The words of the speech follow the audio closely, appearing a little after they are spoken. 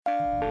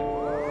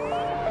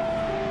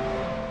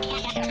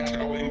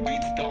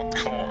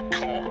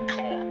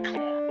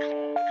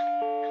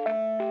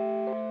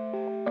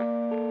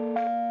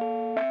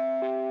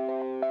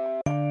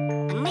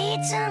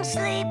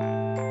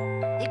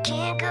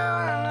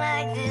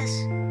like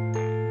this.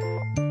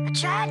 I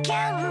tried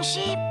counting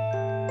sheep,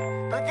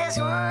 but there's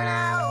one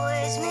I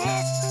always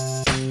miss.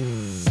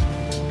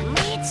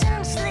 Need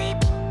some sleep.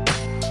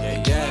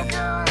 Yeah. Can't go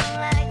on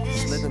like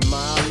this. Living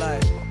my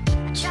life.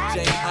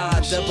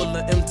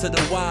 J-I-double-M to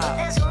the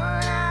Y.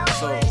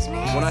 So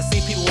when I see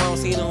people I don't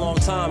see in a long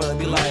time, I'll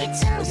be like,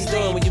 what you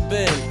doing, where you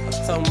been? I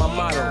tell them my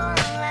motto.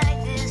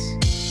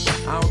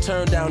 I don't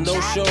turn down no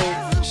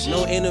shows,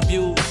 no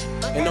interviews,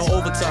 and no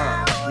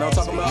overtime. You know what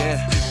I'm talking about?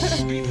 Yeah.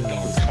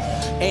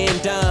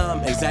 And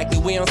I'm exactly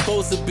where I'm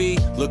supposed to be.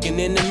 Looking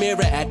in the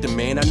mirror at the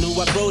man I knew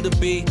I'd grow to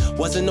be.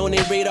 Wasn't on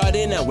their radar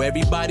then, now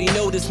everybody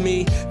noticed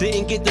me.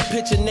 Didn't get the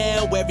picture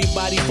now,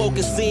 everybody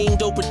focusing.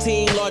 Dope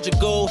routine, larger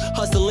goal,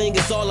 hustling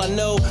is all I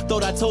know.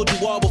 Thought I told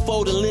you all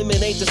before, the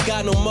limit ain't the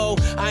sky no more.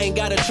 I ain't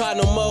gotta try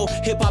no more,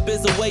 hip-hop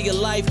is a way of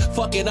life.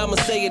 Fuck it, I'ma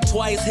say it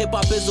twice,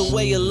 hip-hop is a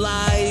way of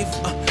life.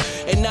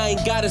 And I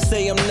ain't gotta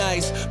say I'm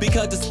nice,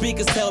 because the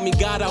speakers tell me,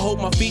 God, I hope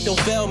my feet don't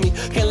fail me.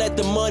 Can't let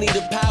the money,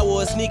 the power,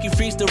 or sneaky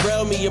freaks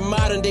derail me. Your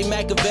modern day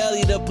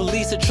Machiavelli, the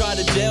police that try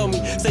to jail me.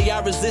 Say I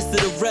resisted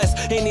arrest,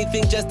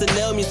 anything just to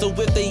nail me. So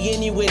if they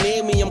in you and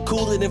in me, I'm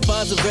cooler than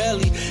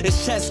Fonzarelli.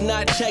 It's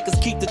chestnut checkers,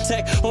 keep the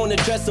tech on the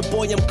dresser.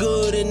 Boy, I'm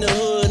good in the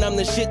hood, I'm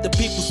the shit, the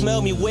people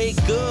smell me way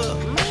good.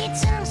 Need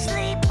some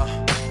sleep.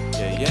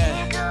 Yeah.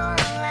 Can't go on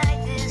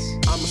like this.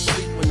 I'ma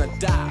sleep when I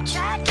die.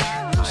 Tried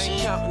counting I ain't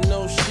sheep, counting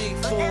no sheep,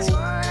 but fool. there's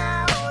one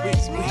I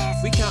always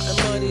miss. We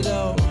counting money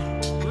though.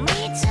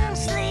 Need some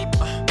sleep.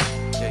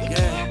 Yeah.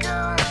 Can't go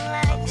on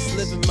like Just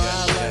this. living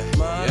my life,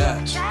 my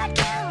life. Tried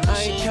counting I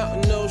ain't sheep,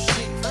 counting no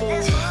sheep, but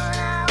there's fool. one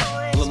I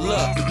always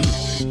Look,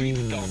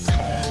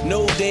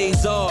 no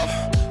days off.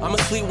 I'ma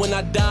sleep when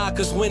I die,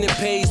 cause when it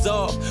pays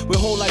off. We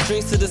hold like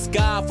drinks to the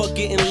sky for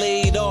getting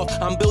laid off.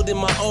 I'm building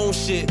my own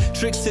shit.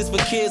 Tricks is for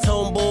kids,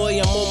 homeboy,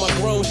 I'm on my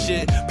grown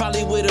shit.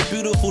 Probably with a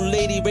beautiful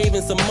lady,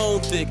 Raven Simone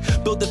thick.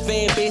 Built a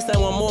fan base,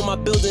 now I'm on my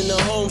building a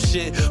home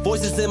shit.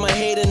 Voices in my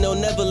head and they'll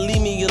never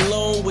leave me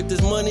alone. With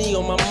this money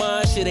on my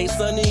mind, shit ain't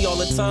sunny all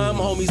the time.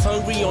 Homies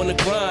hungry on the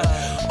grind,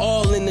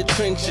 all in the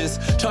trenches.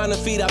 Trying to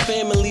feed our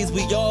families,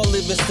 we all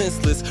living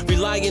senseless.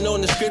 Relying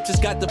on the scriptures,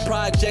 got the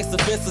projects,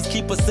 offenses.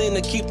 Keep us in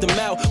to keep them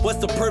out. What's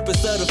the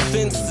purpose of the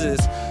fences?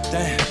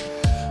 Damn,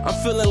 I'm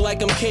feeling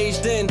like I'm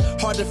caged in.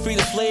 Hard to free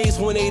the slaves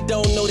when they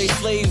don't know they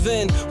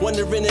slaving.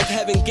 Wondering if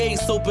heaven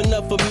gates open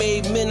up for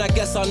made men. I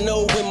guess I'll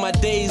know when my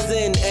day's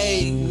in.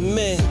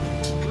 Amen.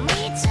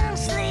 Need some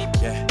sleep.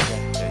 Yeah.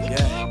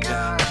 Can't go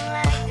on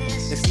like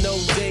this. It's no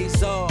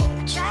days off.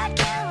 Tried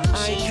counting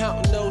I ain't sheep,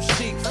 counting no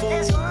sheep, but fool.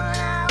 there's one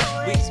I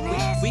always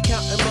miss. We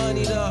counting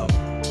money though.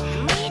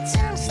 Need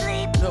some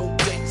sleep. No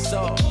days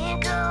off.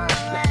 Can't go on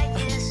like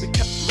this. We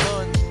counting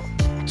money.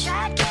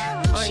 Tried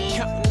counting I ain't sheep,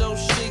 counting no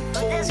sheep,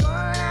 but fool. there's one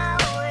I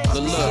always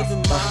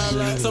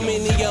miss. So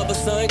many of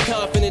us are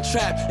confident,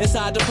 trapped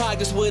inside the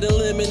pockets with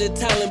unlimited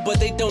talent, but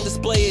they don't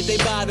display it, they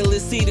bottle it.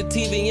 See the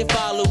TV and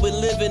follow it,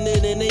 living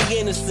it and they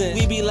innocent.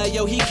 We be like,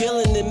 yo, he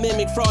killing it,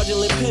 mimic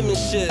fraudulent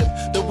penmanship.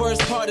 The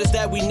worst part is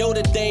that we know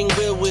that they ain't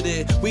real with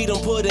it. We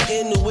don't put it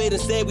into it,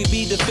 instead we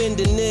be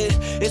defending it.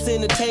 It's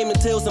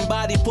entertainment till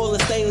somebody pulling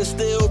stainless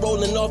steel,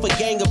 rolling off a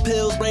gang of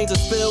pills, brains are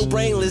spilled,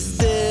 brainless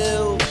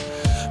still.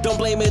 Don't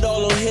blame it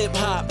all on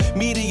hip-hop.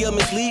 Media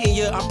misleading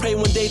ya, I pray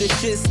one day this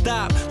shit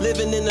stop.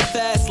 Living in the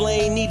fast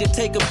lane, need to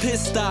take a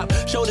piss stop.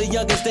 Show the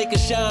youngest they can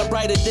shine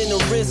brighter than a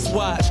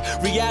wristwatch.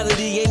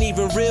 Reality ain't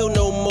even real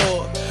no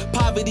more.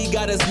 Poverty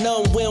got us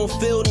numb, we don't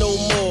feel no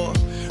more.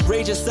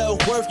 Raise your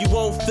self-worth, you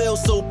won't feel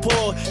so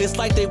poor. It's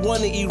like they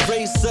wanna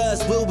erase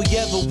us, will we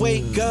ever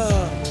wake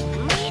up?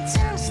 Need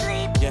some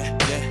sleep. Yeah.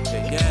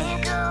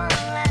 Can't go on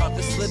like I'm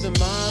just living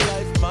my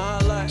life.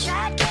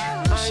 Tried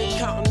counting I ain't sheep,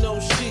 counting no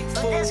sheep,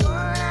 but fool. there's one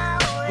I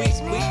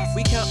always miss.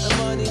 We counting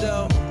money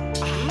though.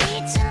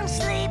 Need some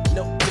sleep.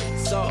 No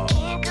days off.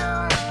 Can't go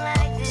on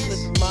like this.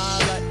 Living my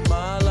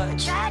life.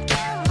 Tried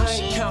counting I ain't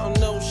sheep,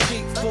 counting no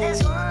sheep, but fool.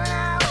 there's one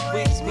I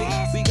always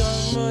miss. We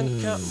got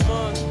money, counting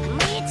money.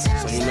 Need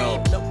some So you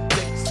know, sleep. no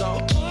days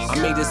off. Can't I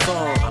go made this on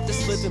song. like I'm just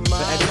this. living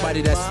my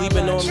everybody that's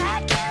sleeping on me.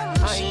 Tried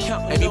counting I ain't sheep,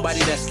 counting everybody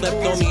that slept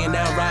on me and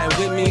now riding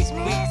with me.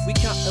 We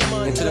counting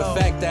money. And to the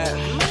fact that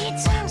need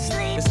some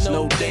sleep. it's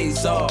no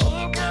days off.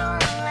 Can't go on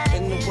like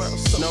In the this. world,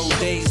 so no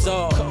days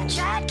off.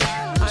 Tried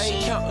counting I ain't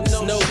sheep,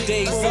 counting no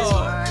days but there's one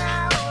off. I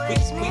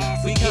always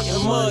miss. We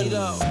getting money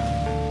though.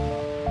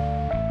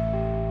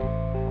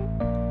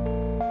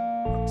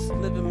 I'm just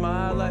living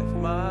my life.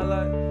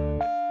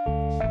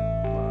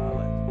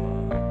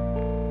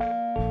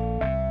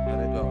 Let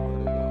it go.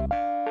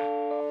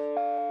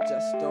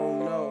 Just don't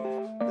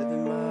know.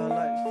 Living my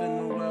life in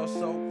the world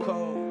so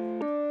cold.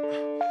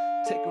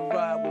 Take a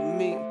ride with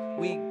me.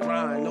 We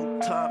grind, no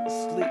time to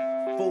sleep,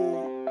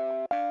 fool.